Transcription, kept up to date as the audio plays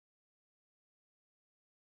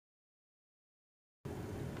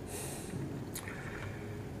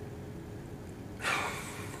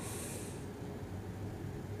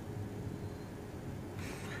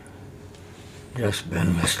just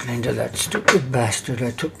been listening to that stupid bastard I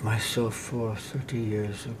took myself for 30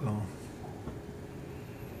 years ago.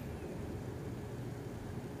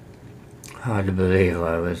 Hard to believe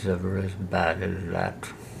I was ever as bad as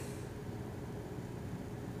that.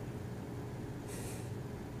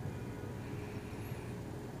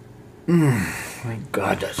 Thank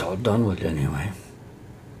God that's all done with anyway.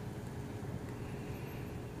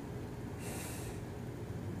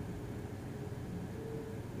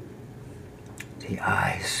 The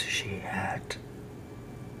eyes she had.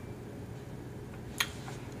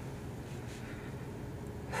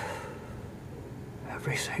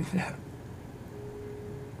 Everything there.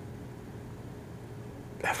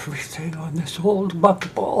 Everything on this old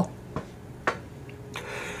muckball.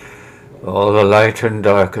 All the light and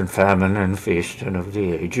dark and famine and feasting of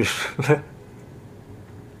the ages.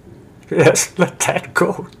 Yes, let that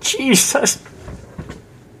go. Jesus.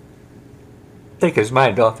 Take his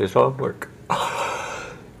mind off his homework.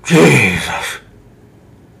 Jesus.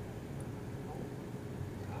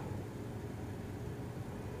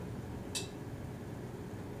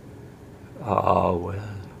 Oh,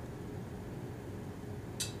 well.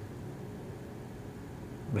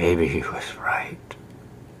 Maybe he was right.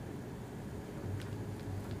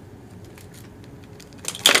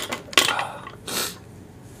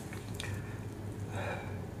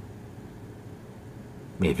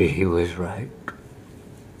 Maybe he was right.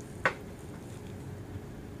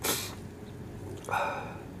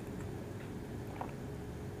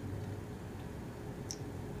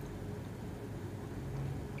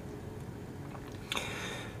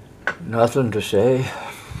 Nothing to say.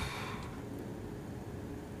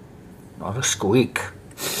 Not a squeak.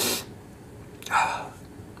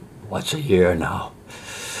 What's a year now?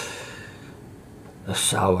 The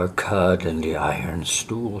sour cud and the iron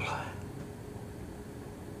stool.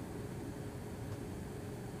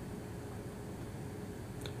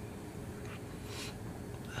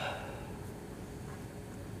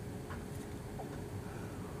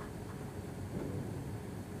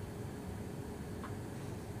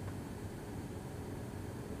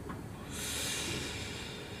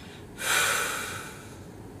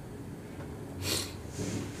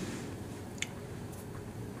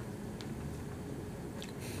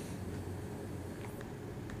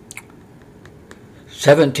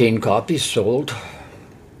 "17 copies sold,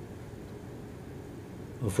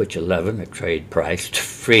 of which 11 at trade price,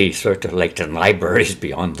 free circulating libraries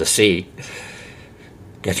beyond the sea.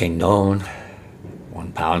 Getting known,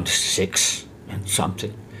 £1.06 and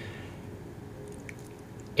something.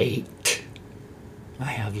 8, I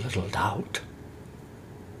have little doubt.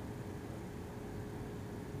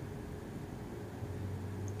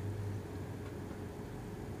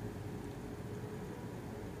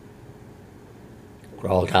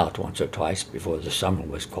 Crawled out once or twice before the summer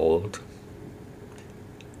was cold.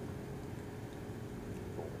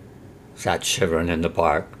 Sat shivering in the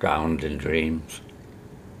park, drowned in dreams.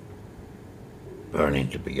 Burning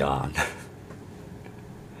to be gone.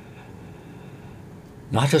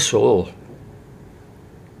 Not a soul.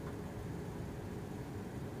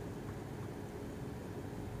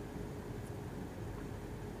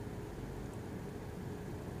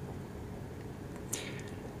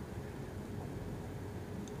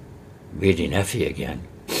 Reading Effie again.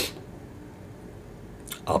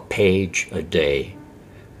 A page a day.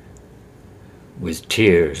 With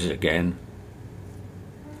tears again.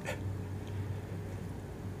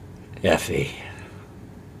 Effie.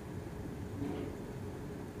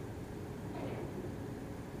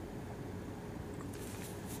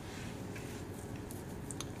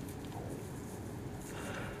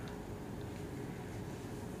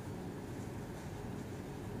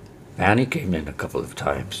 Annie came in a couple of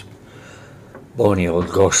times. Bony old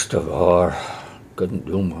ghost of a whore. Couldn't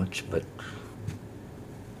do much, but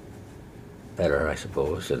better, I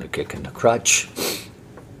suppose, than a kick in the crutch.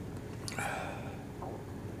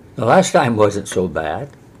 The last time wasn't so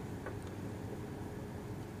bad.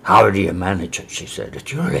 "How do you manage it?" she said,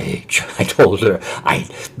 "at your age?" I told her I'd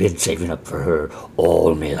been saving up for her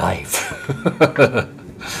all my life.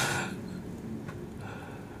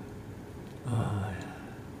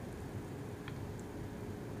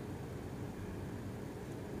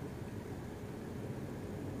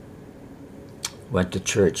 Went to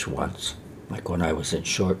church once, like when I was in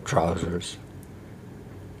short trousers.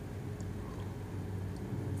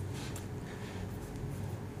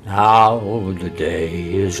 Now the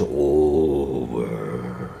day is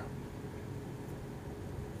over.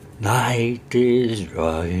 Night is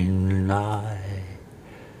drawing nigh.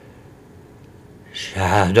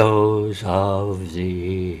 Shadows of the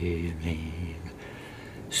evening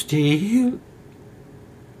still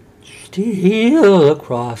steal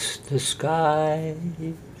across the sky.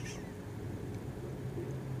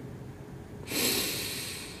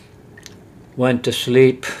 Went to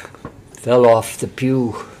sleep, fell off the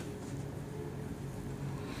pew.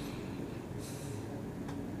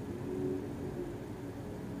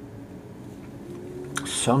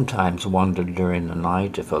 Sometimes wondered during the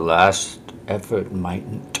night if a last effort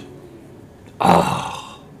mightn't.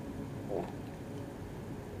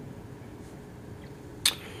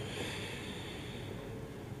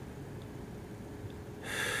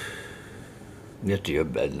 Get to your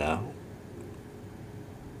bed now.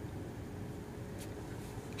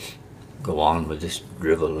 Go on with this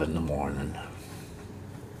drivel in the morning.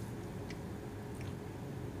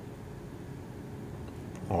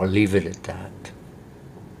 Or leave it at that.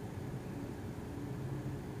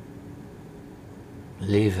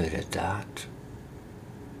 Leave it at that.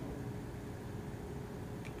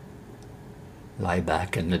 Lie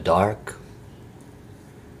back in the dark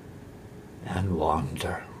and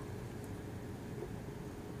wander.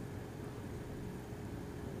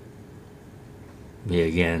 Me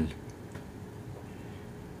again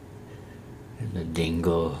in the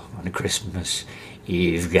dingle on Christmas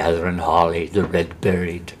Eve, gathering holly, the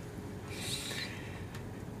red-berried.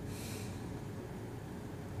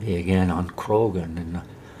 Me again on Krogan in the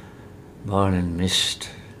morning mist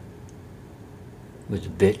with the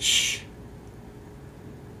bitch.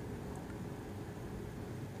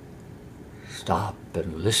 Stop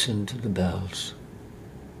and listen to the bells.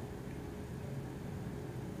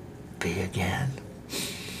 Be again.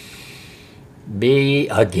 Be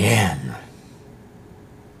again.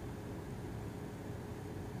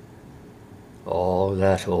 All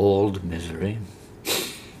that old misery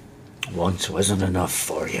once wasn't enough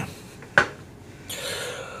for you.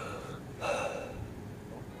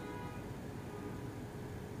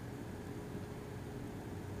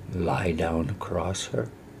 Lie down across her.